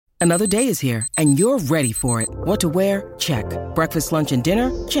Another day is here, and you're ready for it. What to wear? Check. Breakfast, lunch, and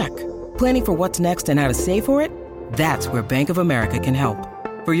dinner? Check. Planning for what's next and how to save for it? That's where Bank of America can help.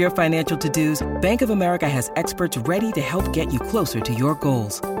 For your financial to-dos, Bank of America has experts ready to help get you closer to your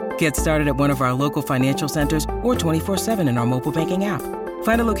goals. Get started at one of our local financial centers or 24/7 in our mobile banking app.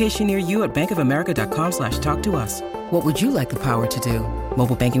 Find a location near you at bankofamerica.com/talktous. What would you like the power to do?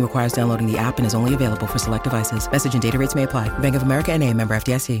 Mobile banking requires downloading the app and is only available for select devices. Message and data rates may apply. Bank of America N.A., member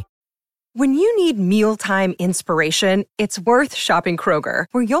FDIC. When you need mealtime inspiration, it's worth shopping Kroger,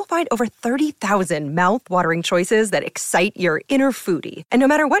 where you'll find over 30,000 mouth-watering choices that excite your inner foodie. And no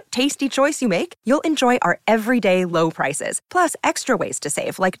matter what tasty choice you make, you'll enjoy our everyday low prices, plus extra ways to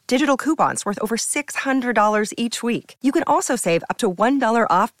save, like digital coupons worth over $600 each week. You can also save up to $1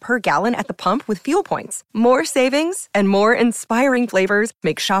 off per gallon at the pump with fuel points. More savings and more inspiring flavors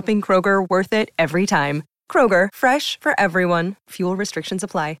make shopping Kroger worth it every time. Kroger, fresh for everyone. Fuel restrictions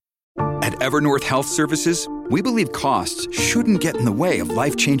apply. At Evernorth Health Services, we believe costs shouldn't get in the way of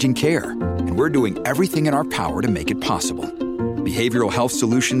life-changing care, and we're doing everything in our power to make it possible. Behavioral health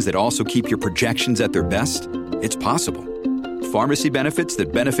solutions that also keep your projections at their best? It's possible. Pharmacy benefits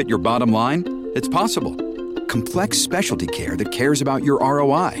that benefit your bottom line? It's possible. Complex specialty care that cares about your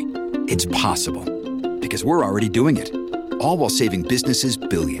ROI? It's possible. Because we're already doing it. All while saving businesses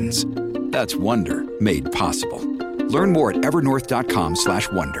billions. That's Wonder made possible. Learn more at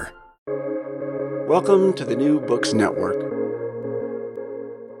evernorth.com/wonder. Welcome to the New Books Network.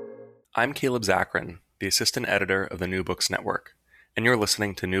 I'm Caleb Zachrin, the assistant editor of the New Books Network, and you're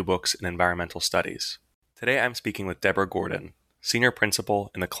listening to New Books in Environmental Studies. Today I'm speaking with Deborah Gordon, senior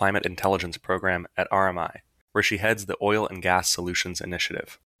principal in the Climate Intelligence Program at RMI, where she heads the Oil and Gas Solutions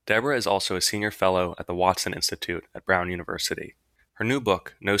Initiative. Deborah is also a senior fellow at the Watson Institute at Brown University. Her new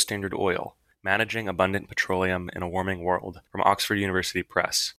book, No Standard Oil: Managing Abundant Petroleum in a Warming World, from Oxford University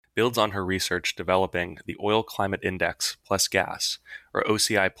Press, builds on her research developing the Oil Climate Index plus Gas, or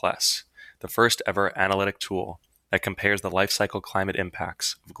OCI plus, the first ever analytic tool that compares the life cycle climate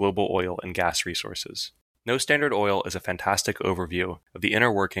impacts of global oil and gas resources. No Standard Oil is a fantastic overview of the inner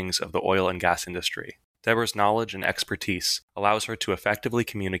workings of the oil and gas industry. Deborah's knowledge and expertise allows her to effectively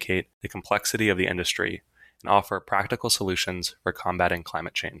communicate the complexity of the industry and offer practical solutions for combating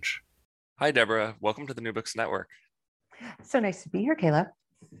climate change. Hi, Deborah. Welcome to the New Books Network. So nice to be here, Caleb.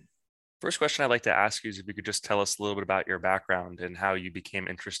 First question I'd like to ask you is if you could just tell us a little bit about your background and how you became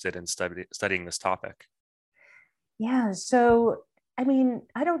interested in studying this topic. Yeah, so I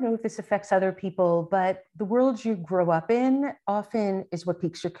don't know if this affects other people, but the world you grow up in often is what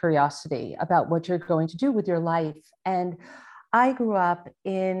piques your curiosity about what you're going to do with your life. And I grew up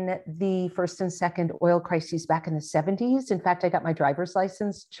in the first and second oil crises back in the 70s. In fact, I got my driver's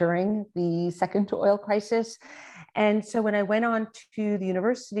license during the second oil crisis. And so when I went on to the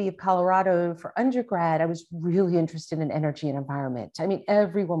University of Colorado for undergrad, I was really interested in energy and environment.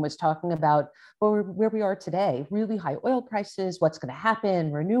 Everyone was talking about where we are today, really high oil prices, what's going to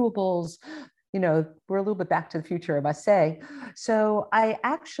happen, renewables. We're a little bit back to the future, I must say. So I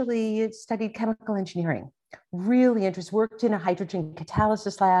actually studied chemical engineering. Really interested, worked in a hydrogen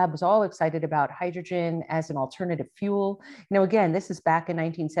catalysis lab, was all excited about hydrogen as an alternative fuel. Again, this is back in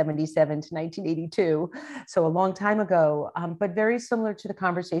 1977 to 1982, so a long time ago, but very similar to the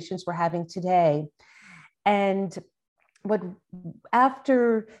conversations we're having today. And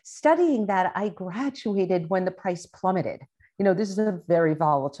after studying that, I graduated when the price plummeted. This is a very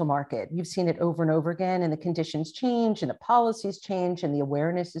volatile market. You've seen it over and over again, and the conditions change, and the policies change, and the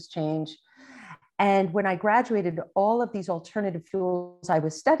awareness has changed. And when I graduated, all of these alternative fuels I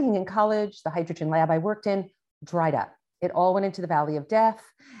was studying in college, the hydrogen lab I worked in, dried up. It all went into the valley of death.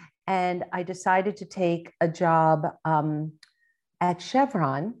 And I decided to take a job at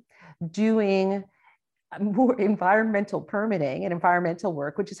Chevron doing more environmental permitting and environmental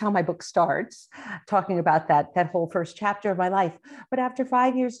work, which is how my book starts, talking about that whole first chapter of my life. But after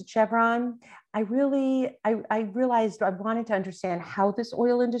 5 years at Chevron, I realized I wanted to understand how this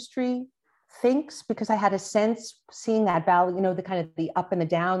oil industry thinks, because I had a sense seeing that valley, the kind of the up and the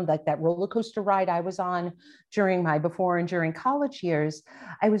down, like that roller coaster ride I was on during my before and during college years.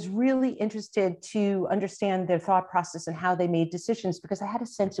 I was really interested to understand their thought process and how they made decisions, because I had a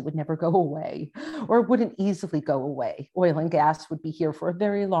sense it would never go away, or it wouldn't easily go away. Oil and gas would be here for a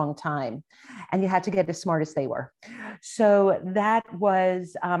very long time, and you had to get as smart as they were. So that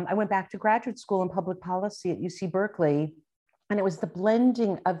was, I went back to graduate school in public policy at UC Berkeley. And it was the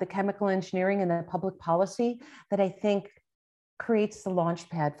blending of the chemical engineering and the public policy that I think creates the launch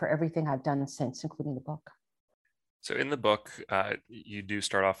pad for everything I've done since, including the book. So in the book, you do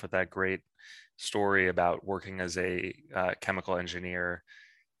start off with that great story about working as a chemical engineer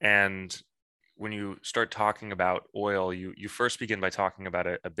And when you start talking about oil, you first begin by talking about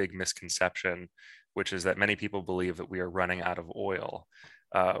a big misconception, which is that many people believe that we are running out of oil.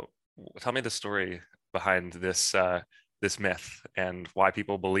 Uh, Tell me the story behind this myth and why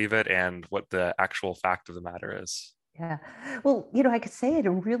people believe it and what the actual fact of the matter is. Yeah. Well, I could say it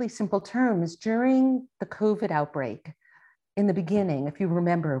in really simple terms. During the COVID outbreak, in the beginning, if you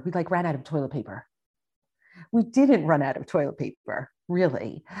remember, we ran out of toilet paper. We didn't run out of toilet paper,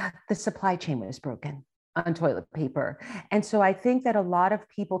 really. The supply chain was broken on toilet paper. And so I think that a lot of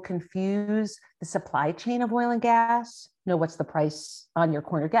people confuse the supply chain of oil and gas. What's the price on your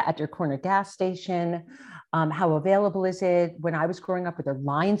at your corner gas station? How available is it? When I was growing up, were there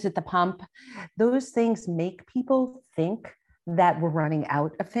lines at the pump? Those things make people think that we're running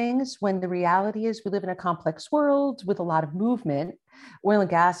out of things, when the reality is we live in a complex world with a lot of movement. Oil and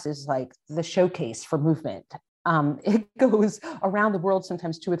gas is like the showcase for movement. It goes around the world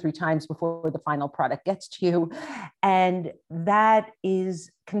sometimes 2 or 3 times before the final product gets to you. And that is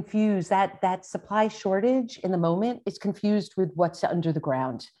confused. That supply shortage in the moment is confused with what's under the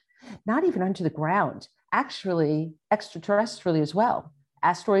ground. Not even under the ground, actually extraterrestrially as well.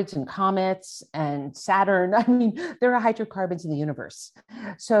 Asteroids and comets and Saturn. I mean, there are hydrocarbons in the universe.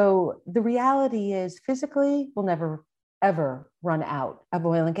 So the reality is, physically, we'll never ever run out of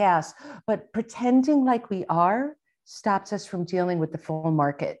oil and gas, but pretending like we are stops us from dealing with the full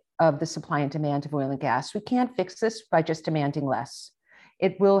market of the supply and demand of oil and gas. We can't fix this by just demanding less.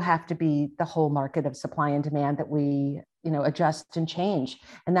 It will have to be the whole market of supply and demand that we, adjust and change.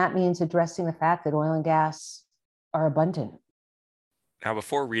 And that means addressing the fact that oil and gas are abundant. Now,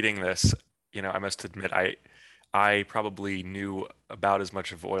 before reading this, I must admit I probably knew about as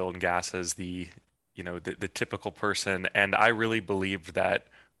much of oil and gas as the typical person, and I really believed that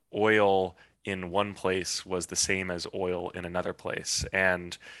oil in one place was the same as oil in another place.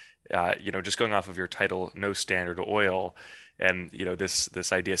 And just going off of your title, No Standard Oil, and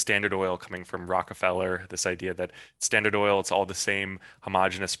this idea, Standard Oil, coming from Rockefeller, this idea that Standard Oil, it's all the same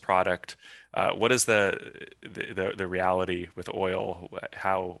homogeneous product. What is the reality with oil?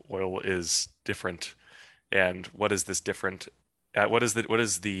 How oil is different, and what is this different? What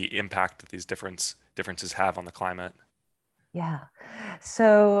is the impact that these differences have on the climate? Yeah.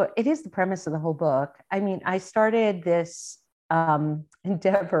 So it is the premise of the whole book. I mean, I started this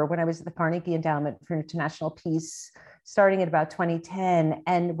endeavor when I was at the Carnegie Endowment for International Peace, starting at about 2010.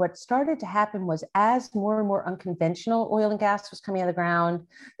 And what started to happen was, as more and more unconventional oil and gas was coming out of the ground,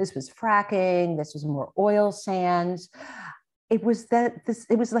 this was fracking, this was more oil sands. It was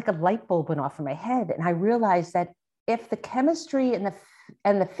like a light bulb went off in my head. And I realized that if the chemistry and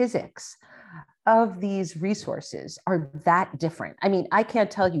the physics of these resources are that different. I mean, I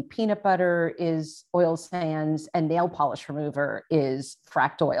can't tell you peanut butter is oil sands and nail polish remover is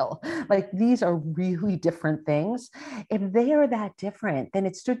fracked oil. Like, these are really different things. If they are that different, then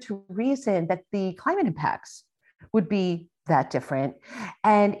it stood to reason that the climate impacts would be that different.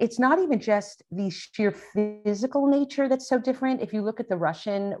 And it's not even just the sheer physical nature that's so different. If you look at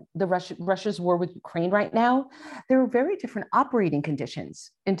Russia's war with Ukraine right now, there are very different operating conditions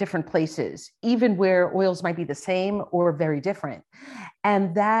in different places, even where oils might be the same or very different.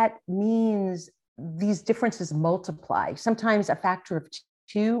 And that means these differences multiply, sometimes a factor of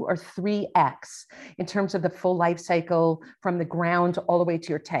 2 or 3x in terms of the full life cycle, from the ground all the way to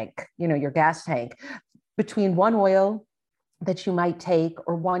your tank, your gas tank. Between one oil that you might take,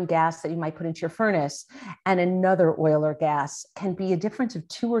 or one gas that you might put into your furnace, and another oil or gas, can be a difference of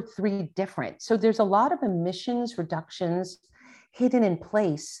 2 or 3 different. So there's a lot of emissions reductions hidden in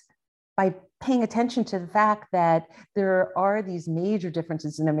place by paying attention to the fact that there are these major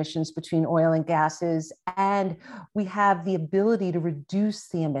differences in emissions between oil and gases, and we have the ability to reduce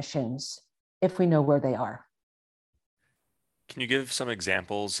the emissions if we know where they are. Can you give some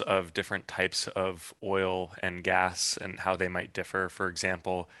examples of different types of oil and gas and how they might differ? For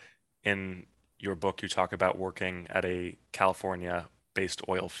example, in your book, you talk about working at a California-based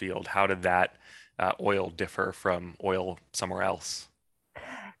oil field. How did that oil differ from oil somewhere else?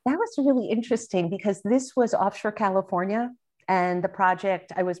 That was really interesting, because this was offshore California, and the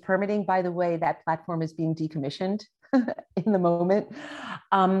project I was permitting, by the way, that platform is being decommissioned in the moment.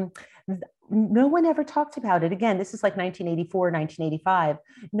 No one ever talked about it. Again, this is like 1984, 1985.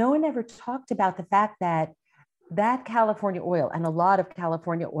 No one ever talked about the fact that California oil, and a lot of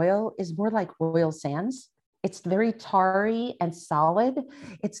California oil, is more like oil sands. It's very tarry and solid.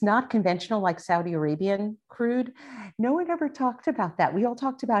 It's not conventional like Saudi Arabian crude. No one ever talked about that. We all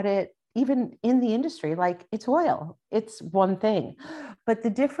talked about it even in the industry, like it's oil, it's one thing. But the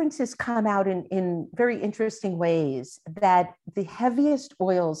differences come out in very interesting ways, that the heaviest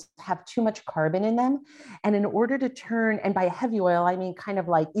oils have too much carbon in them. And in order to turn, and by heavy oil, I mean kind of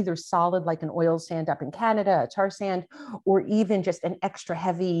like either solid, like an oil sand up in Canada, a tar sand, or even just an extra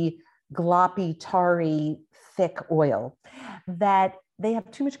heavy, gloppy, tarry, thick oil, that they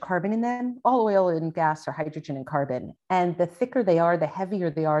have too much carbon in them. All oil and gas are hydrogen and carbon. And the thicker they are, the heavier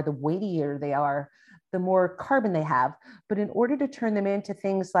they are, the weightier they are, the more carbon they have. But in order to turn them into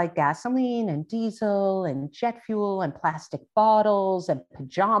things like gasoline and diesel and jet fuel and plastic bottles and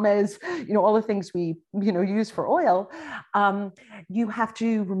pajamas, all the things we, use for oil, you have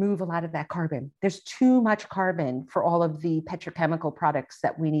to remove a lot of that carbon. There's too much carbon for all of the petrochemical products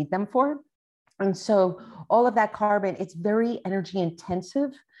that we need them for. And so all of that carbon, it's very energy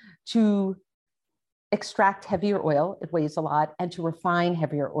intensive to extract heavier oil, it weighs a lot, and to refine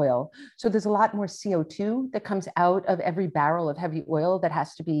heavier oil. So there's a lot more CO2 that comes out of every barrel of heavy oil that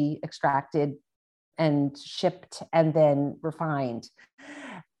has to be extracted and shipped and then refined.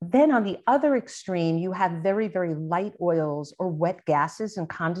 Then on the other extreme, you have very, very light oils or wet gases and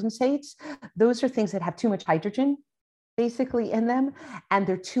condensates. Those are things that have too much hydrogen basically in them, and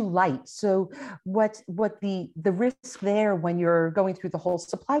they're too light. So what the risk there when you're going through the whole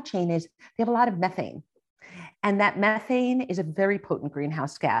supply chain is they have a lot of methane. And that methane is a very potent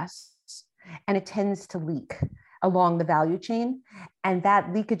greenhouse gas, and it tends to leak along the value chain. And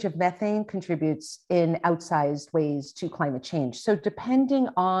that leakage of methane contributes in outsized ways to climate change. So depending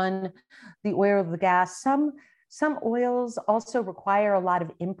on the oil or the gas, some oils also require a lot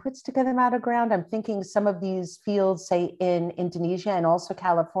of inputs to get them out of ground. I'm thinking some of these fields, say in Indonesia and also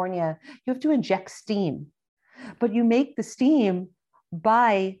California, you have to inject steam, but you make the steam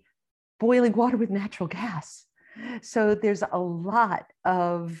by boiling water with natural gas. So there's a lot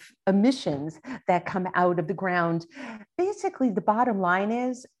of emissions that come out of the ground. Basically, the bottom line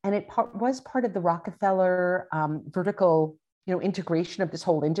is, and it was part of the Rockefeller vertical integration of this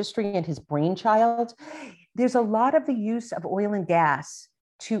whole industry and his brainchild, there's a lot of the use of oil and gas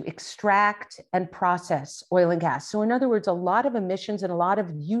to extract and process oil and gas. So in other words, a lot of emissions and a lot of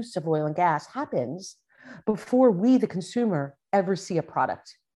use of oil and gas happens before we, the consumer, ever see a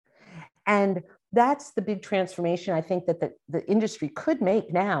product. And that's the big transformation I think that the industry could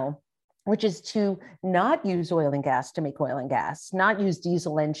make now, which is to not use oil and gas to make oil and gas, not use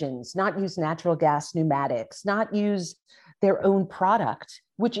diesel engines, not use natural gas pneumatics, not use their own product,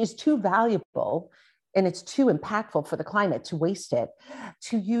 which is too valuable and it's too impactful for the climate to waste it,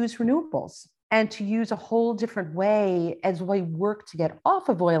 to use renewables and to use a whole different way as we work to get off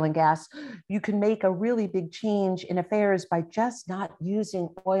of oil and gas. You can make a really big change in affairs by just not using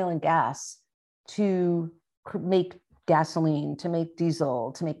oil and gas to make gasoline, to make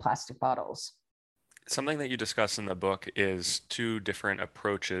diesel, to make plastic bottles. Something that you discuss in the book is two different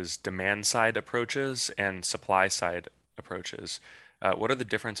approaches, demand side approaches and supply side approaches. What are the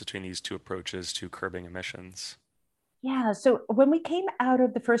differences between these two approaches to curbing emissions? Yeah, so when we came out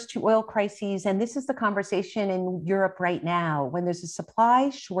of the first two oil crises, and this is the conversation in Europe right now, when there's a supply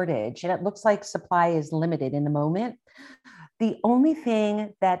shortage and it looks like supply is limited in the moment, the only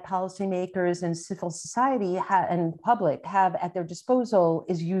thing that policymakers and civil society and public have at their disposal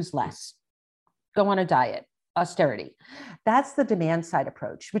is use less, go on a diet, austerity. That's the demand side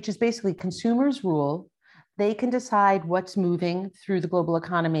approach, which is basically consumers rule. They can decide what's moving through the global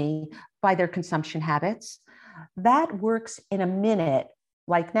economy by their consumption habits. That works in a minute,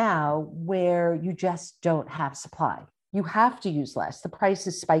 like now, where you just don't have supply. You have to use less. The price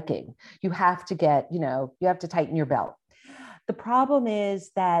is spiking. You have to you have to tighten your belt. The problem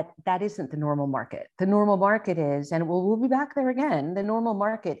is that isn't the normal market. The normal market is, and we'll be back there again, the normal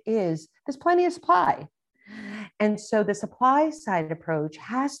market is there's plenty of supply. And so the supply side approach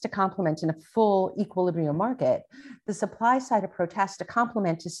has to complement in a full equilibrium market. The supply side approach has to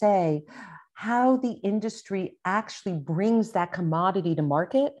complement to say how the industry actually brings that commodity to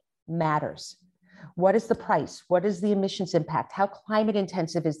market matters. What is the price? What is the emissions impact? How climate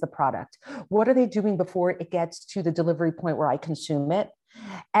intensive is the product? What are they doing before it gets to the delivery point where I consume it?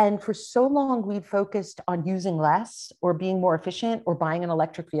 And for so long, we've focused on using less or being more efficient or buying an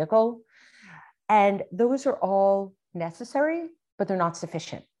electric vehicle. And those are all necessary, but they're not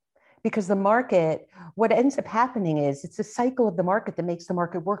sufficient. Because the market, what ends up happening is it's a cycle of the market that makes the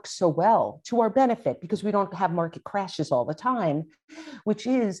market work so well to our benefit, because we don't have market crashes all the time, which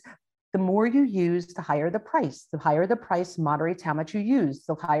is The more you use, the higher the price. The higher the price moderates how much you use.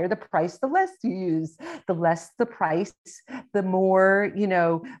 The higher the price, the less you use. The less the price, the more,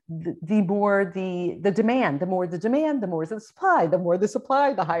 the more the demand. The more the demand, the more the supply. The more the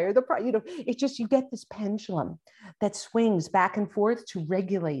supply, the higher the price. It's just, you get this pendulum that swings back and forth to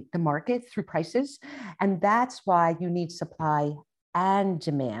regulate the market through prices. And that's why you need supply and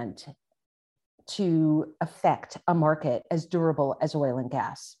demand to affect a market as durable as oil and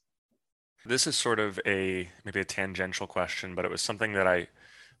gas. This is sort of maybe a tangential question, but it was something that I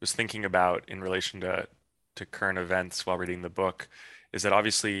was thinking about in relation to current events while reading the book, is that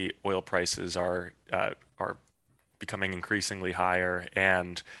obviously oil prices are becoming increasingly higher,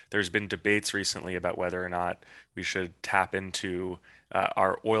 and there's been debates recently about whether or not we should tap into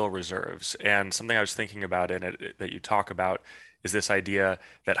our oil reserves. And something I was thinking about in it that you talk about is this idea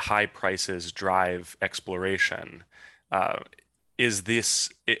that high prices drive exploration. Are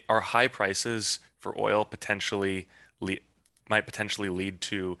high prices for oil might potentially lead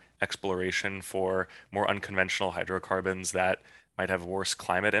to exploration for more unconventional hydrocarbons that might have worse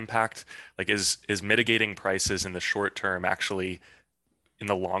climate impact? Like, is mitigating prices in the short term actually, in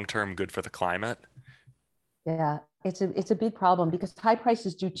the long term, good for the climate? Yeah, it's a big problem because high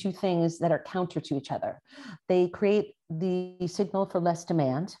prices do two things that are counter to each other. They create the signal for less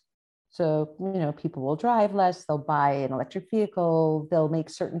demand. So, people will drive less, they'll buy an electric vehicle, they'll make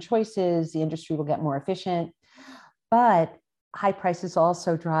certain choices, the industry will get more efficient. But high prices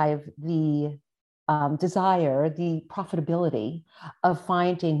also drive the desire, the profitability of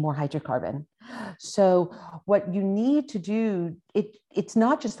finding more hydrocarbon. So what you need to do, it's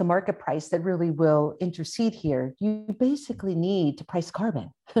not just the market price that really will intercede here. You basically need to price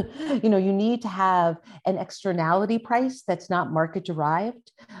carbon. You need to have an externality price that's not market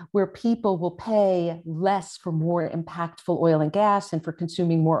derived, where people will pay less for more impactful oil and gas and for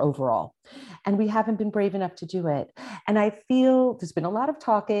consuming more overall. And we haven't been brave enough to do it. And I feel there's been a lot of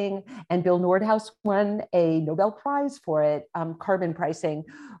talking, and Bill Nordhaus won a Nobel Prize for it, carbon pricing.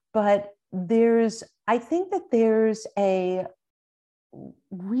 But I think that there's a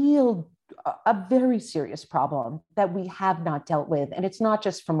very serious problem that we have not dealt with. And it's not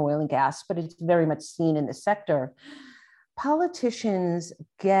just from oil and gas, but it's very much seen in the sector. Politicians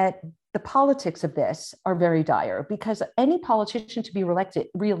the politics of this are very dire, because any politician to be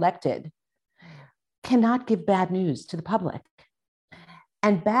reelected cannot give bad news to the public.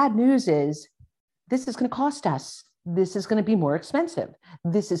 And bad news is, this is going to cost us. This is going to be more expensive.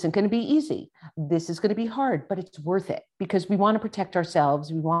 This isn't going to be easy. This is going to be hard, but it's worth it because we want to protect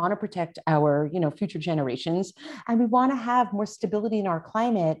ourselves. We want to protect our, future generations, and we want to have more stability in our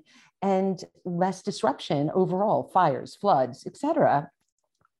climate and less disruption overall, fires, floods, etc.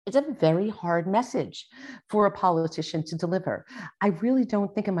 It's a very hard message for a politician to deliver. I really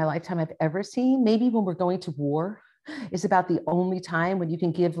don't think in my lifetime I've ever seen, maybe when we're going to war is about the only time when you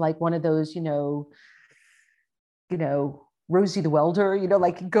can give like one of those, Rosie the Welder,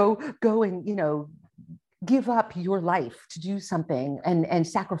 like go and, give up your life to do something and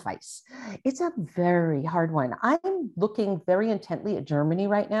sacrifice. It's a very hard one. I'm looking very intently at Germany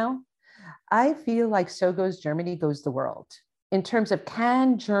right now. I feel like so goes Germany, goes the world. In terms of,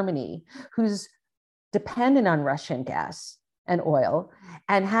 can Germany, who's dependent on Russian gas and oil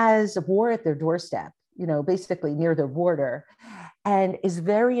and has a war at their doorstep, basically near their border, and is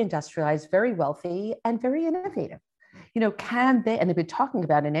very industrialized, very wealthy, and very innovative. Can they, and they've been talking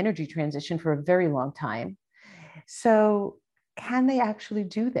about an energy transition for a very long time. So can they actually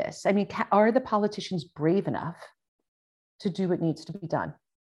do this? I mean, are the politicians brave enough to do what needs to be done?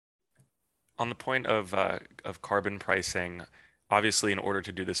 On the point of carbon pricing, obviously, in order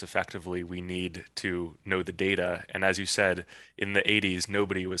to do this effectively, we need to know the data. And as you said, in the 80s,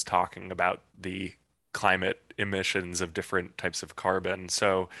 nobody was talking about the climate emissions of different types of carbon.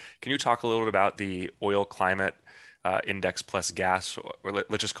 So can you talk a little bit about the oil climate index plus gas, or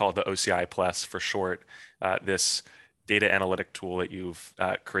let's just call it the OCI plus for short, this data analytic tool that you've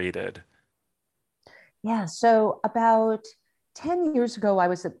created? Yeah, so about 10 years ago, while I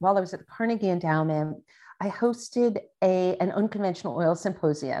was at the Carnegie Endowment, I hosted an unconventional oil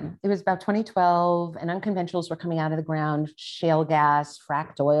symposium. It was about 2012, and unconventionals were coming out of the ground: shale gas,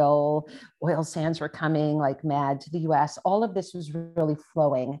 fracked oil sands were coming like mad to the US. All of this was really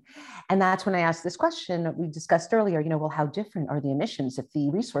flowing. And that's when I asked this question that we discussed earlier, well, how different are the emissions if the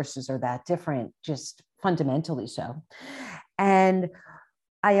resources are that different, just fundamentally so? And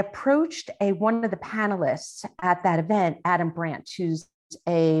I approached one of the panelists at that event, Adam Brandt, who's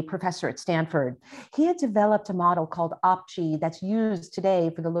a professor at Stanford. He had developed a model called OPG that's used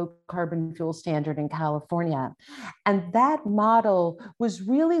today for the low carbon fuel standard in California. And that model was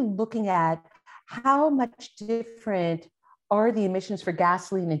really looking at how much different are the emissions for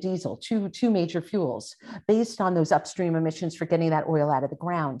gasoline and diesel, two major fuels, based on those upstream emissions for getting that oil out of the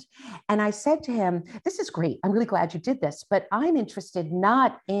ground. And I said to him, this is great. I'm really glad you did this, but I'm interested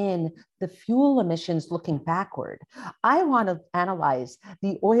not in the fuel emissions looking backward. I want to analyze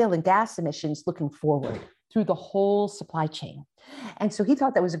the oil and gas emissions looking forward through the whole supply chain. And so he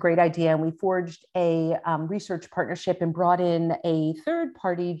thought that was a great idea. And we forged a research partnership and brought in a third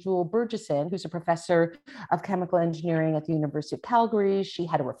party, Jewel Burgesson, who's a professor of chemical engineering at the University of Calgary. She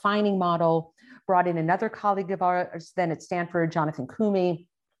had a refining model, brought in another colleague of ours then at Stanford, Jonathan Koomey.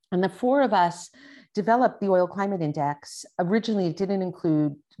 And the four of us developed the Oil Climate Index. Originally, it didn't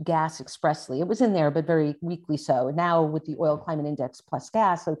include gas expressly. It was in there, but very weakly so. Now with the Oil Climate Index plus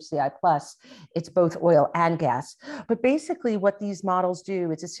gas, OCI plus, it's both oil and gas. But basically what these models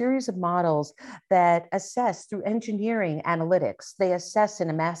do, it's a series of models that assess through engineering analytics. They assess in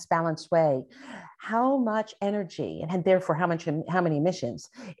a mass balanced way how much energy and therefore how many emissions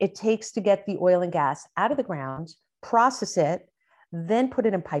it takes to get the oil and gas out of the ground, process it, then put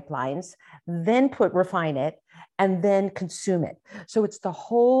it in pipelines, then refine it, and then consume it. So it's the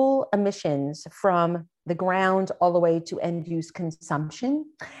whole emissions from the ground all the way to end use consumption.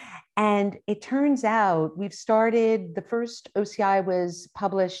 And it turns out we've started, the first OCI was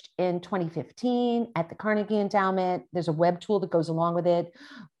published in 2015 at the Carnegie Endowment. There's a web tool that goes along with it.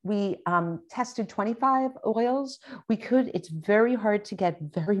 We tested 25 oils. It's very hard to get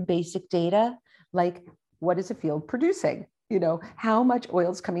very basic data, like what is a field producing? How much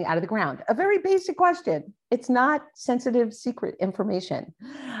oil is coming out of the ground? A very basic question. It's not sensitive, secret information.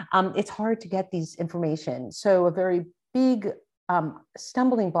 It's hard to get these information. So a very big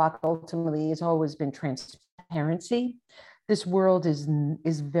stumbling block ultimately has always been transparency. This world is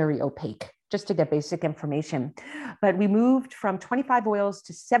very opaque, just to get basic information. But we moved from 25 oils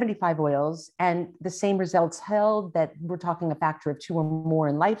to 75 oils, and the same results held, that we're talking a factor of 2 or more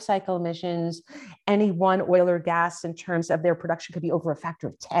in life cycle emissions. Any one oil or gas in terms of their production could be over a factor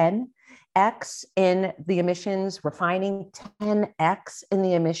of 10x in the emissions, refining 10x in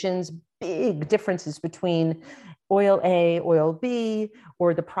the emissions, big differences between oil A, oil B,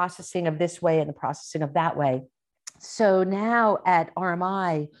 or the processing of this way and the processing of that way. So now at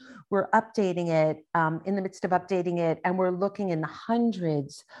RMI, we're updating it, in the midst of updating it, and we're looking in the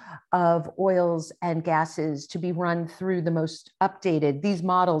hundreds of oils and gases to be run through the most updated. These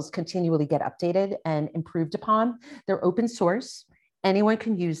models continually get updated and improved upon. They're open source. Anyone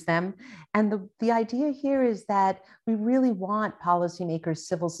can use them. And the idea here is that we really want policymakers,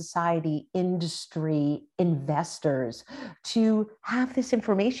 civil society, industry, investors to have this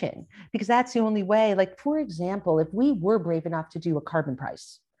information, because that's the only way. Like, for example, if we were brave enough to do a carbon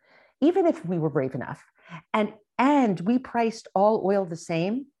price, even if we were brave enough and we priced all oil the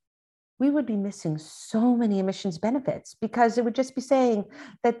same, we would be missing so many emissions benefits, because it would just be saying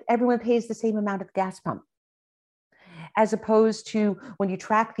that everyone pays the same amount at the gas pump. As opposed to when you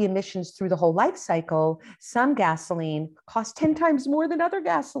track the emissions through the whole life cycle, some gasoline costs 10 times more than other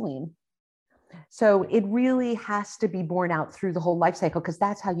gasoline. So it really has to be borne out through the whole life cycle, because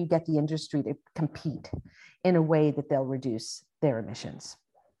that's how you get the industry to compete in a way that they'll reduce their emissions.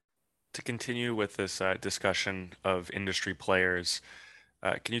 To continue with this discussion of industry players,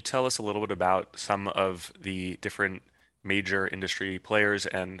 can you tell us a little bit about some of the different major industry players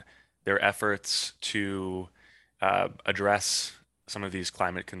and their efforts to address some of these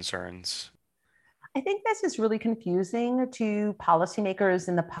climate concerns? I think this is really confusing to policymakers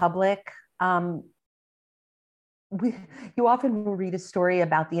and the public. You often will read a story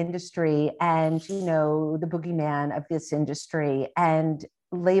about the industry and, the boogeyman of this industry, and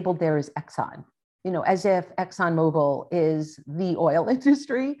labeled there as Exxon, as if ExxonMobil is the oil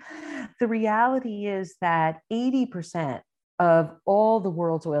industry. The reality is that 80% of all the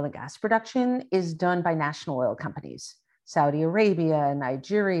world's oil and gas production is done by national oil companies. Saudi Arabia,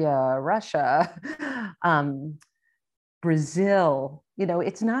 Nigeria, Russia, Brazil.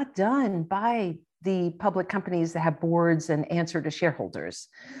 It's not done by the public companies that have boards and answer to shareholders.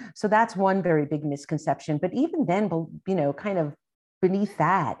 So that's one very big misconception. But even then, kind of beneath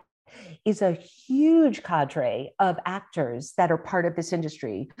that, is a huge cadre of actors that are part of this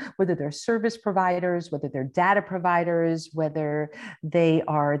industry, whether they're service providers, whether they're data providers, whether they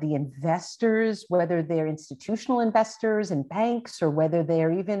are the investors, whether they're institutional investors and banks, or whether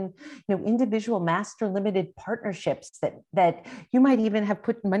they're even, individual master limited partnerships that you might even have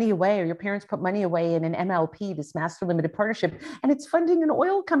put money away, or your parents put money away in an MLP, this master limited partnership, and it's funding an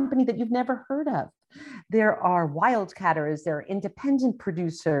oil company that you've never heard of. There are wildcatters, there are independent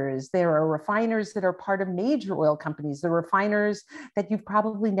producers, there are refiners that are part of major oil companies, there are refiners that you've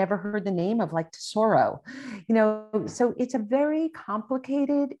probably never heard the name of, like Tesoro. So it's a very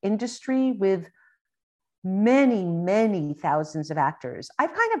complicated industry with many, many thousands of actors.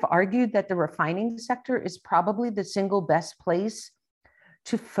 I've kind of argued that the refining sector is probably the single best place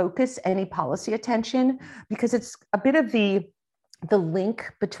to focus any policy attention, because it's a bit of the link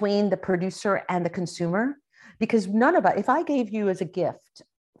between the producer and the consumer. Because none of us, if I gave you as a gift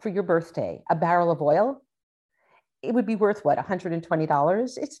for your birthday a barrel of oil, it would be worth what,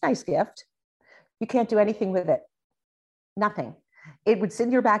 $120? It's a nice gift. You can't do anything with it. Nothing. It would sit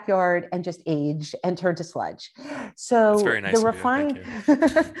in your backyard and just age and turn to sludge. So That's very nice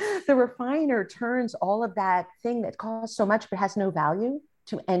the refiner turns all of that thing that costs so much but has no value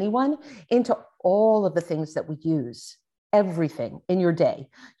to anyone into all of the things that we use. Everything in your day,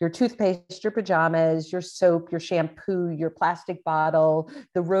 your toothpaste, your pajamas, your soap, your shampoo, your plastic bottle,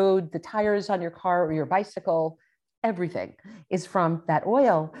 the road, the tires on your car or your bicycle, everything is from that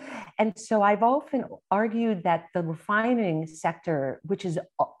oil. And so I've often argued that the refining sector, which is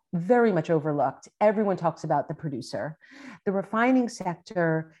very much overlooked, everyone talks about the producer. The refining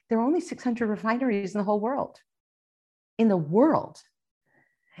sector, there are only 600 refineries in the whole world. In the world.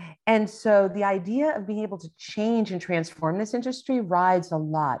 And so the idea of being able to change and transform this industry rides a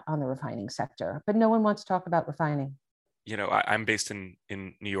lot on the refining sector, but no one wants to talk about refining. I'm based in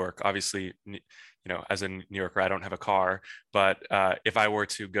New York. Obviously, as a New Yorker, I don't have a car, but if I were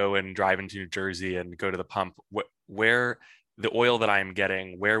to go and drive into New Jersey and go to the pump, where the oil that I'm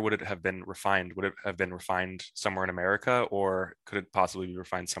getting, where would it have been refined? Would it have been refined somewhere in America, or could it possibly be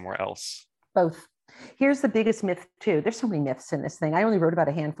refined somewhere else? Both. Here's the biggest myth too. There's so many myths in this thing. I only wrote about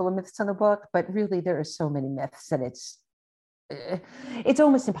a handful of myths in the book, but really there are so many myths, and it's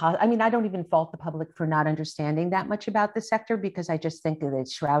almost impossible. I mean, I don't even fault the public for not understanding that much about the sector, because I just think that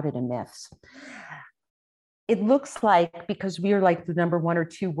it's shrouded in myths. It looks like, because we are like the number 1 or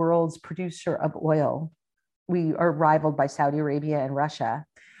 2 world's producer of oil, we are rivaled by Saudi Arabia and Russia,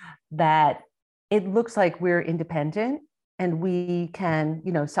 that it looks like we're independent and we can,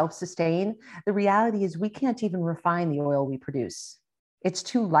 self-sustain. The reality is we can't even refine the oil we produce. It's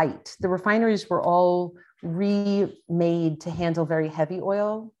too light. The refineries were all remade to handle very heavy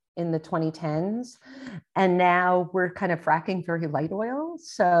oil in the 2010s. And now we're kind of fracking very light oil.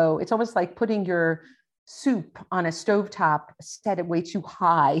 So it's almost like putting your soup on a stovetop set at way too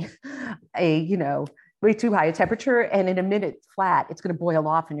high, way too high a temperature. And in a minute flat, it's going to boil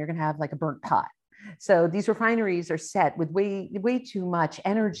off and you're going to have like a burnt pot. So these refineries are set with way too much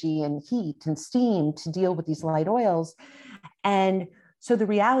energy and heat and steam to deal with these light oils. And so the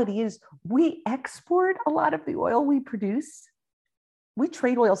reality is we export a lot of the oil we produce. We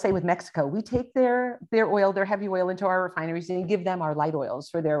trade oil, say, with Mexico. We take their oil, their heavy oil, into our refineries and give them our light oils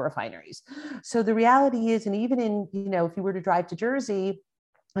for their refineries. So the reality is, and even in, if you were to drive to Jersey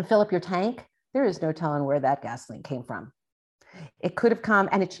and fill up your tank, there is no telling where that gasoline came from. It could have come,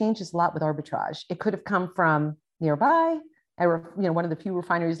 and it changes a lot with arbitrage. It could have come from nearby, one of the few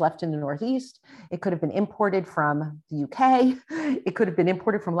refineries left in the Northeast. It could have been imported from the UK. It could have been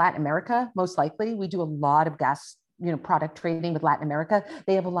imported from Latin America, most likely. We do a lot of gas, product trading with Latin America.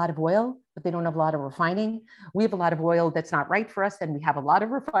 They have a lot of oil, but they don't have a lot of refining. We have a lot of oil that's not right for us, and we have a lot of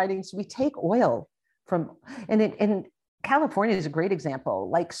refining. So we take oil from, and California is a great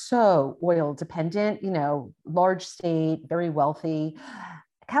example, like so oil dependent, large state, very wealthy.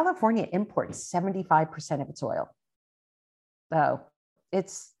 California imports 75% of its oil. So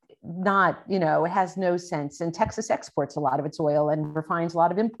it's not, it has no sense. And Texas exports a lot of its oil and refines a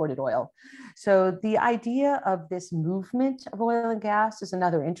lot of imported oil. So the idea of this movement of oil and gas is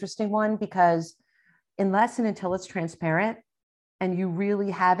another interesting one, because unless and until it's transparent, and you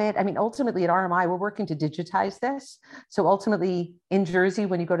really have it. I mean, ultimately at RMI, we're working to digitize this. So ultimately in Jersey,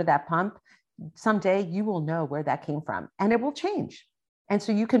 when you go to that pump, someday you will know where that came from, and it will change. And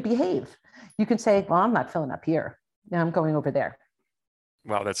so you can behave. You can say, well, I'm not filling up here. Now I'm going over there.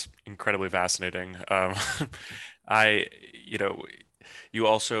 Wow, that's incredibly fascinating. You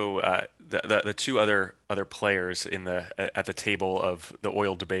also the two other players at the table of the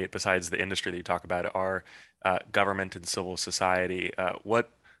oil debate, besides the industry that you talk about, are government and civil society.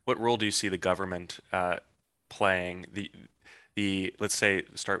 What what role do you see the government playing? Let's say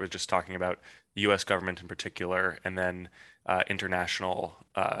start with just talking about the U.S. government in particular, and then international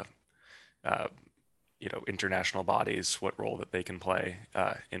uh, international bodies, what role that they can play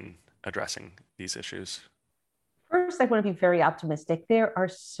in addressing these issues. First, I want to be very optimistic. There are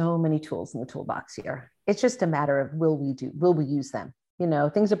so many tools in the toolbox here. It's just a matter of will we use them?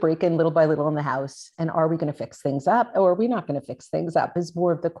 Things are breaking little by little in the house. And are we going to fix things up, or are we not going to fix things up is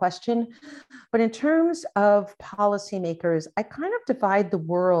more of the question. But in terms of policymakers, I kind of divide the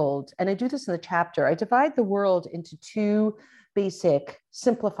world, and I do this in the chapter, I divide the world into two basic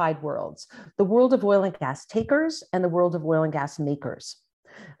simplified worlds: the world of oil and gas takers and the world of oil and gas makers.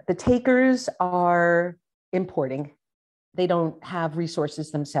 The takers are importing. They don't have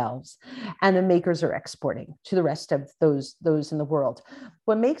resources themselves, and the makers are exporting to the rest of those in the world.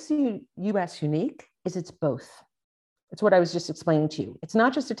 What makes the U.S. unique is it's both. It's what I was just explaining to you. It's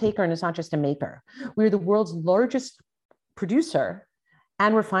not just a taker and it's not just a maker. We're the world's largest producer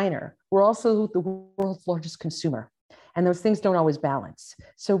and refiner. We're also the world's largest consumer. And those things don't always balance.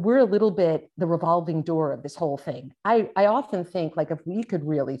 So we're a little bit the revolving door of this whole thing. I often think, like, if we could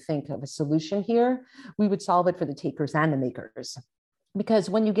really think of a solution here, we would solve it for the takers and the makers. Because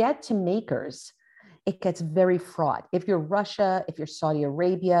when you get to makers, it gets very fraught. If you're Russia, if you're Saudi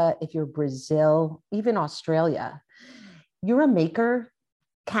Arabia, if you're Brazil, even Australia, you're a maker.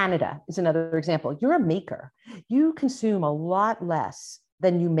 Canada is another example. You're a maker. You consume a lot less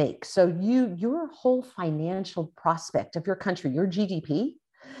than you make. So your whole financial prospect of your country, your GDP,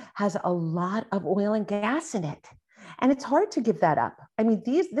 has a lot of oil and gas in it. And it's hard to give that up. I mean,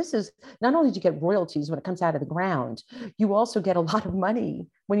 this is not only do you get royalties when it comes out of the ground, you also get a lot of money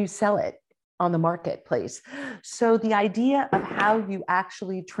when you sell it on the marketplace. So the idea of how you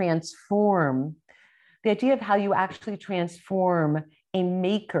actually transform a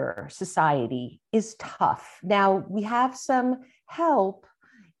maker society is tough. Now, we have some help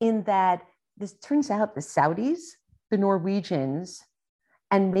in that this turns out the Saudis, the Norwegians,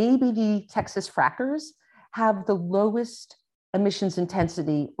 and maybe the Texas frackers have the lowest emissions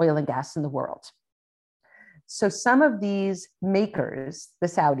intensity oil and gas in the world. So some of these makers, the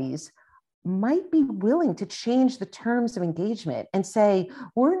Saudis, might be willing to change the terms of engagement and say,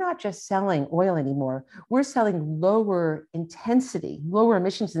 we're not just selling oil anymore, we're selling lower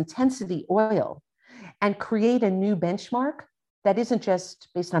emissions intensity oil, and create a new benchmark that isn't just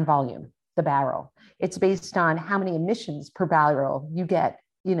based on volume, the barrel. It's based on how many emissions per barrel you get,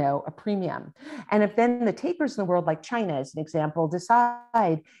 a premium. And if then the takers in the world, like China as an example,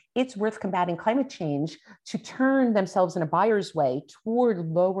 decide it's worth combating climate change to turn themselves in a buyer's way toward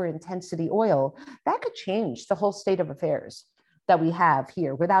lower intensity oil, that could change the whole state of affairs that we have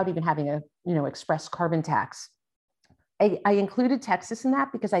here without even having a, express carbon tax. I included Texas in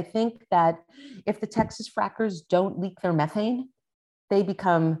that because I think that if the Texas frackers don't leak their methane, they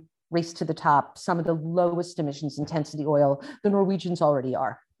become race to the top, some of the lowest emissions intensity oil. The Norwegians already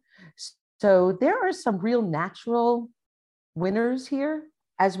are. So there are some real natural winners here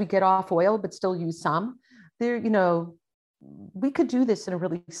as we get off oil, but still use some. We could do this in a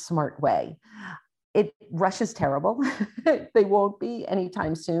really smart way. Russia's terrible. They won't be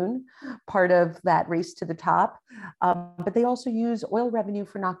anytime soon, part of that race to the top. But they also use oil revenue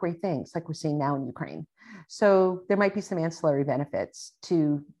for not great things, like we're seeing now in Ukraine. So there might be some ancillary benefits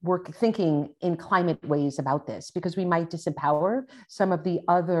to thinking in climate ways about this, because we might disempower some of the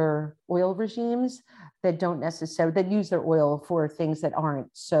other oil regimes that that use their oil for things that aren't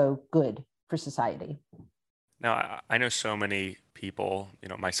so good for society. Now, I know so many people,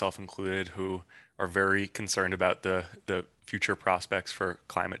 myself included, who are very concerned about the future prospects for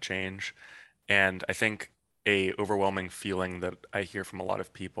climate change. And I think a overwhelming feeling that I hear from a lot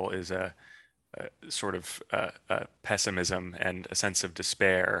of people is a sort of pessimism and a sense of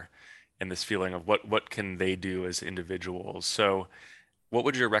despair, and this feeling of what can they do as individuals. So what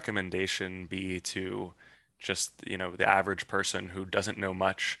would your recommendation be to just, the average person who doesn't know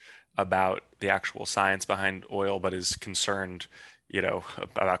much about the actual science behind oil, but is concerned,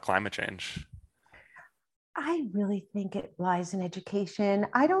 about climate change? I really think it lies in education.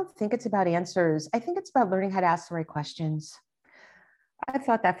 I don't think it's about answers. I think it's about learning how to ask the right questions. I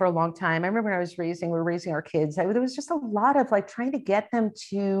thought that for a long time. I remember when we were raising our kids, there was just a lot of trying to get them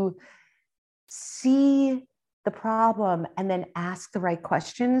to see the problem and then ask the right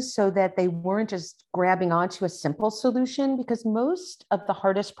questions so that they weren't just grabbing onto a simple solution, because most of the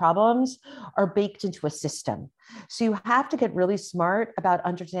hardest problems are baked into a system. So you have to get really smart about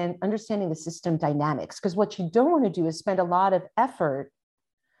understanding the system dynamics, because what you don't want to do is spend a lot of effort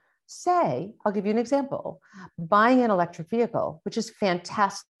Say, I'll give you an example, buying an electric vehicle, which is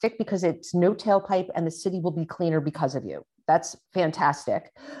fantastic because it's no tailpipe and the city will be cleaner because of you. That's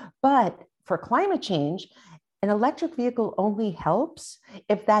fantastic. But for climate change, an electric vehicle only helps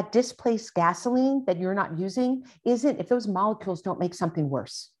if that displaced gasoline that you're not using if those molecules don't make something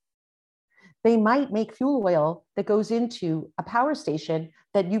worse. They might make fuel oil that goes into a power station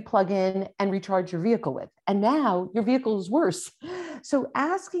that you plug in and recharge your vehicle with. And now your vehicle is worse. So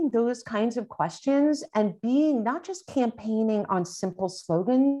asking those kinds of questions and being not just campaigning on simple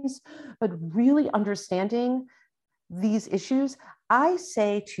slogans, but really understanding these issues, I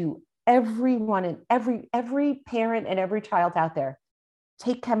say to everyone and every parent and every child out there,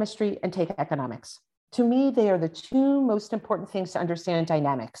 take chemistry and take economics. To me, they are the two most important things to understand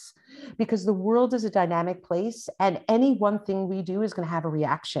dynamics, because the world is a dynamic place and any one thing we do is going to have a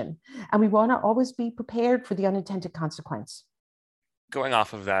reaction. And we want to always be prepared for the unintended consequence. Going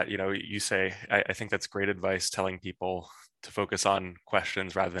off of that, you say, I think that's great advice, telling people to focus on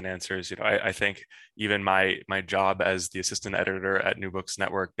questions rather than answers. I think even my job as the assistant editor at New Books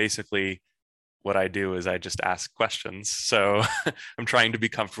Network, basically what I do is I just ask questions. So I'm trying to be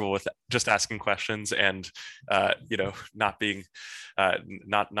comfortable with just asking questions and, not being,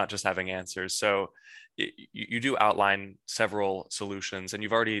 not just having answers. So you do outline several solutions, and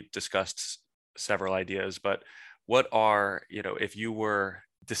you've already discussed several ideas, but what are, if you were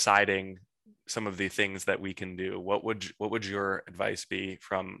deciding some of the things that we can do, what would your advice be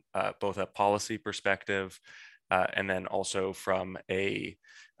from both a policy perspective and then also from a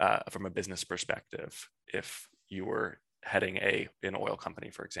business perspective, if you were heading an oil company,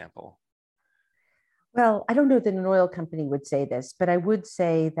 for example? Well, I don't know that an oil company would say this, but I would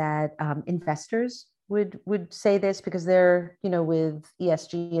say that investors would say this, because they're, with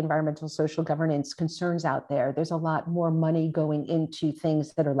ESG, environmental social governance concerns out there, there's a lot more money going into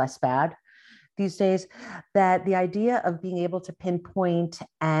things that are less bad these days, that the idea of being able to pinpoint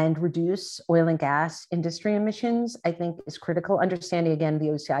and reduce oil and gas industry emissions, I think, is critical. Understanding, again, the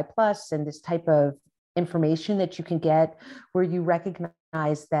OCI Plus and this type of information that you can get, where you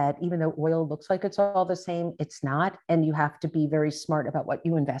recognize that even though oil looks like it's all the same, it's not, and you have to be very smart about what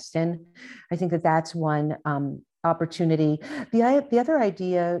you invest in. I think that that's one opportunity. The other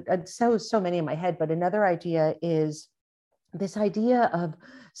idea, so many in my head, but another idea is this idea of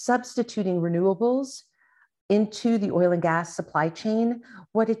substituting renewables into the oil and gas supply chain.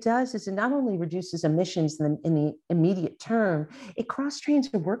 What it does is it not only reduces emissions in the immediate term, it cross-trains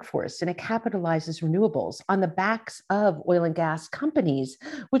the workforce and it capitalizes renewables on the backs of oil and gas companies,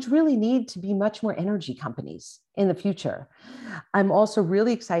 which really need to be much more energy companies in the future. I'm also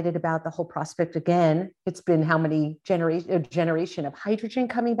really excited about the whole prospect. Again, it's been how many generation of hydrogen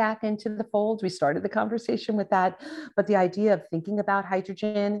coming back into the fold. We started the conversation with that, but the idea of thinking about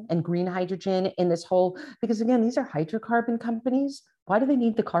hydrogen and green hydrogen in this whole, because again, these are hydrocarbon companies. Why do they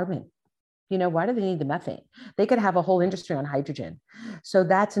need the carbon? Why do they need the methane? They could have a whole industry on hydrogen. So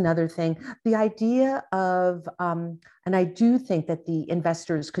that's another thing. The idea of, and I do think that the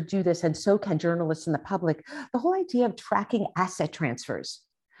investors could do this, and so can journalists and the public, the whole idea of tracking asset transfers.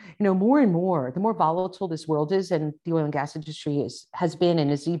 More and more, the more volatile this world is, and the oil and gas industry has been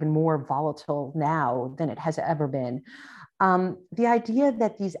and is even more volatile now than it has ever been. The idea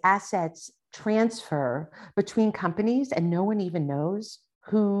that these assets transfer between companies and no one even knows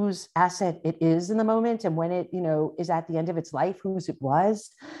whose asset it is in the moment, and when it is at the end of its life, whose it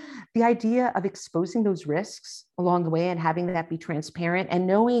was. The idea of exposing those risks along the way and having that be transparent, and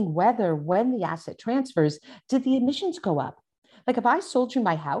knowing whether, when the asset transfers, did the emissions go up? Like if I sold you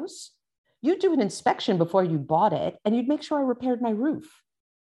my house, you'd do an inspection before you bought it, and you'd make sure I repaired my roof,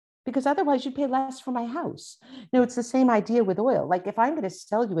 because otherwise you'd pay less for my house. It's the same idea with oil. Like if I'm going to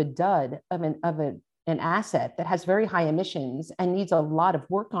sell you a dud of an asset that has very high emissions and needs a lot of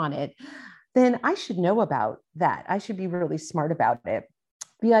work on it, then I should know about that. I should be really smart about it.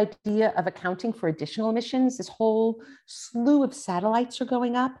 The idea of accounting for additional emissions, this whole slew of satellites are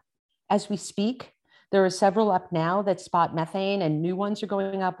going up as we speak. There are several up now that spot methane, and new ones are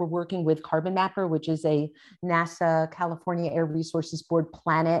going up. We're working with Carbon Mapper, which is a NASA California Air Resources Board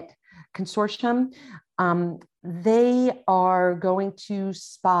Planet consortium. They are going to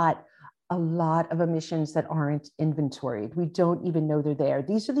spot a lot of emissions that aren't inventoried. We don't even know they're there.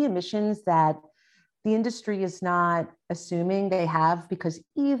 These are the emissions that the industry is not assuming they have, because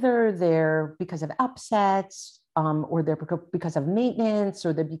either they're because of upsets, or they're because of maintenance,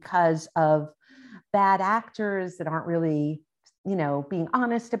 or they're because of bad actors that aren't really being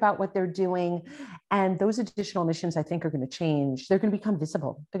honest about what they're doing. And those additional emissions, I think, are going to change. They're going to become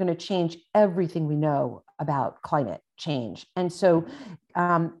visible. They're going to change everything we know about climate change. And so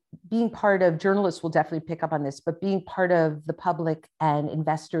being part of, journalists will definitely pick up on this, but being part of the public and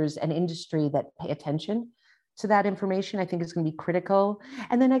investors and industry that pay attention to that information, I think is going to be critical.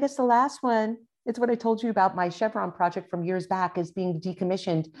 And then I guess the last one, it's what I told you about my Chevron project from years back is being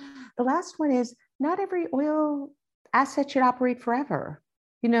decommissioned. The last one is not every oil asset should operate forever.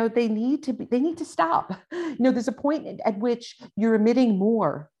 They need to stop. There's a point at which you're emitting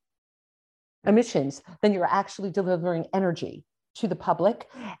more emissions than you're actually delivering energy to the public.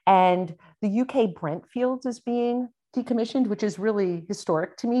 And the UK Brent fields is being decommissioned, which is really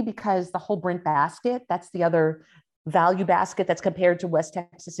historic to me because the whole Brent basket, that's the other value basket that's compared to West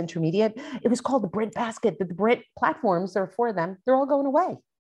Texas Intermediate. It was called the Brent basket, but the Brent platforms, there are 4 of them, they're all going away.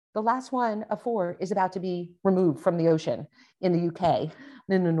 The last one of 4 is about to be removed from the ocean in the UK,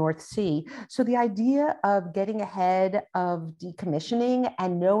 in the North Sea. So the idea of getting ahead of decommissioning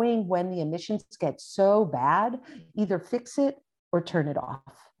and knowing when the emissions get so bad, either fix it or turn it off.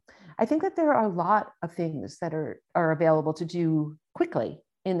 I think that there are a lot of things that are available to do quickly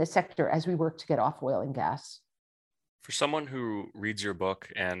in the sector as we work to get off oil and gas. For someone who reads your book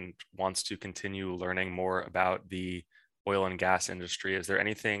and wants to continue learning more about the oil and gas industry, is there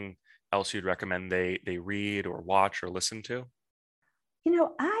anything else you'd recommend they read or watch or listen to?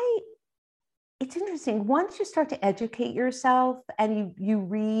 It's interesting. Once you start to educate yourself and you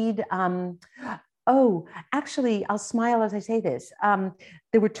read, actually, I'll smile as I say this.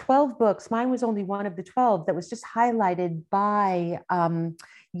 There were 12 books. Mine was only one of the 12 that was just highlighted by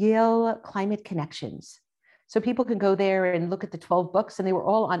Yale Climate Connections. So people can go there and look at the 12 books, and they were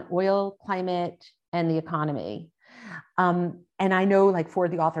all on oil, climate, and the economy. And I know, like, for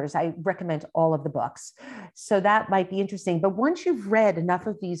the authors, I recommend all of the books. So that might be interesting. But once you've read enough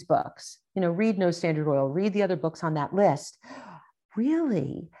of these books, read No Standard Oil, read the other books on that list,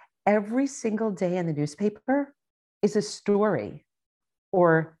 really, every single day in the newspaper is a story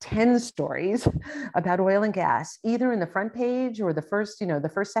or 10 stories about oil and gas, either in the front page or the first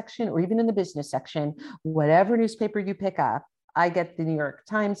section, or even in the business section, whatever newspaper you pick up. I get the New York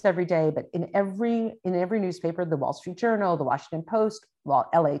Times every day, but in every newspaper, the Wall Street Journal, the Washington Post,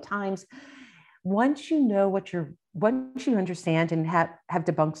 LA Times, once you understand and have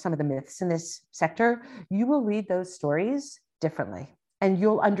debunked some of the myths in this sector, you will read those stories differently. And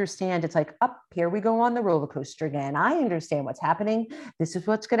you'll understand it's like, up here we go on the roller coaster again. I understand what's happening. This is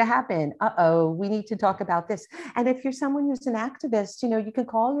what's going to happen. We need to talk about this. And if you're someone who's an activist, you can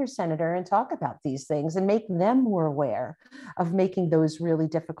call your senator and talk about these things and make them more aware of making those really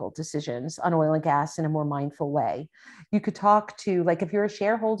difficult decisions on oil and gas in a more mindful way. You could talk to, like, if you're a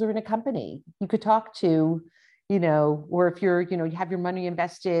shareholder in a company, you could talk to, or if you're, you have your money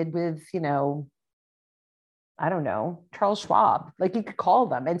invested with, I don't know, Charles Schwab, like, you could call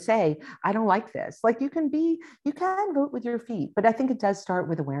them and say, I don't like this. Like, you can vote with your feet, but I think it does start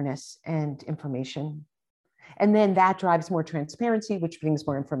with awareness and information. And then that drives more transparency, which brings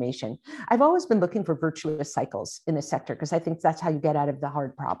more information. I've always been looking for virtuous cycles in this sector because I think that's how you get out of the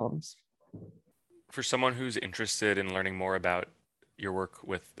hard problems. For someone who's interested in learning more about your work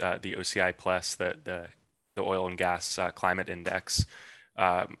with the OCI Plus, the oil and gas climate index,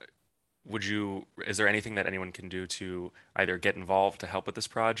 is there anything that anyone can do to either get involved to help with this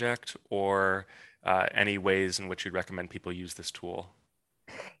project, or any ways in which you'd recommend people use this tool?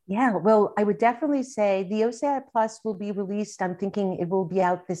 Yeah, well, I would definitely say the OCI Plus will be released. I'm thinking it will be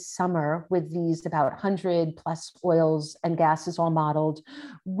out this summer with these about 100 plus oils and gases all modeled.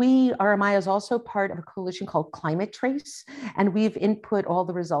 RMI is also part of a coalition called Climate Trace, and we've input all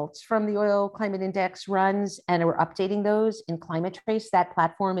the results from the Oil Climate Index runs, and we're updating those in Climate Trace. That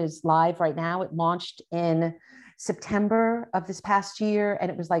platform is live right now. It launched in September of this past year, and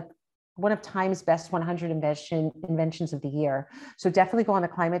it was like one of Time's best 100 inventions of the year. So definitely go on the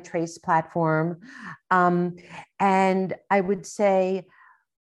Climate Trace platform. And I would say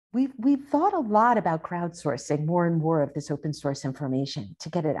we've thought a lot about crowdsourcing more and more of this open source information to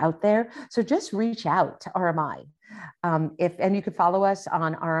get it out there. So just reach out to RMI. And you could follow us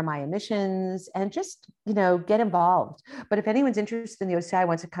on RMI emissions and just, get involved. But if anyone's interested in the OCI,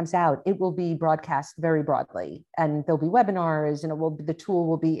 once it comes out, it will be broadcast very broadly, and there'll be webinars, and the tool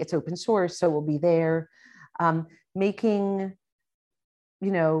will be, it's open source, so it will be there, making,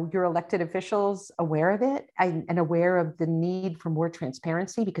 your elected officials aware of it and aware of the need for more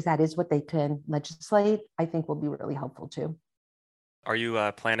transparency, because that is what they can legislate, I think will be really helpful too. Are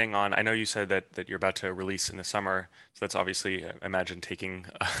you planning on, I know you said that you're about to release in the summer, so that's obviously, I imagine, taking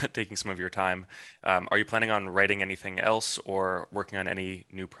taking some of your time. Are you planning on writing anything else or working on any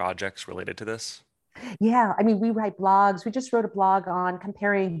new projects related to this? Yeah, I mean, we write blogs. We just wrote a blog on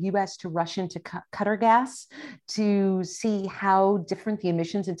comparing US to Russian to Qatar gas to see how different the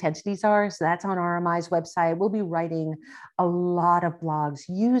emissions intensities are. So that's on RMI's website. We'll be writing a lot of blogs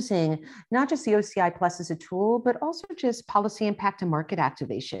using not just the OCI Plus as a tool, but also just policy impact and market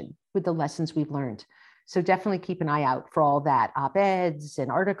activation with the lessons we've learned. So definitely keep an eye out for all that op-eds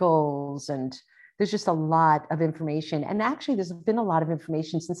and articles, and there's just a lot of information. And actually, there's been a lot of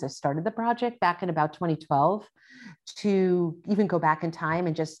information since I started the project back in about 2012 to even go back in time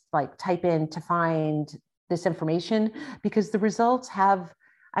and just like type in to find this information, because the results have,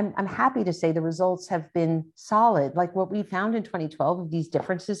 I'm happy to say the results have been solid. Like what we found in 2012 of these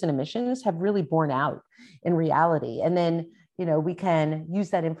differences in emissions have really borne out in reality. And then, we can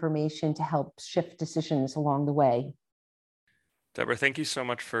use that information to help shift decisions along the way. Deborah, thank you so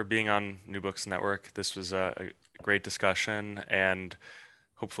much for being on New Books Network. This was a great discussion, and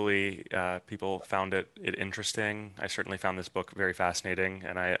hopefully people found it interesting. I certainly found this book very fascinating,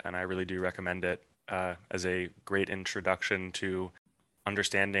 and I really do recommend it as a great introduction to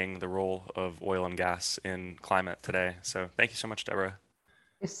understanding the role of oil and gas in climate today. So thank you so much, Deborah.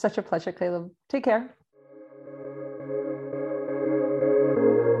 It's such a pleasure, Caleb. Take care.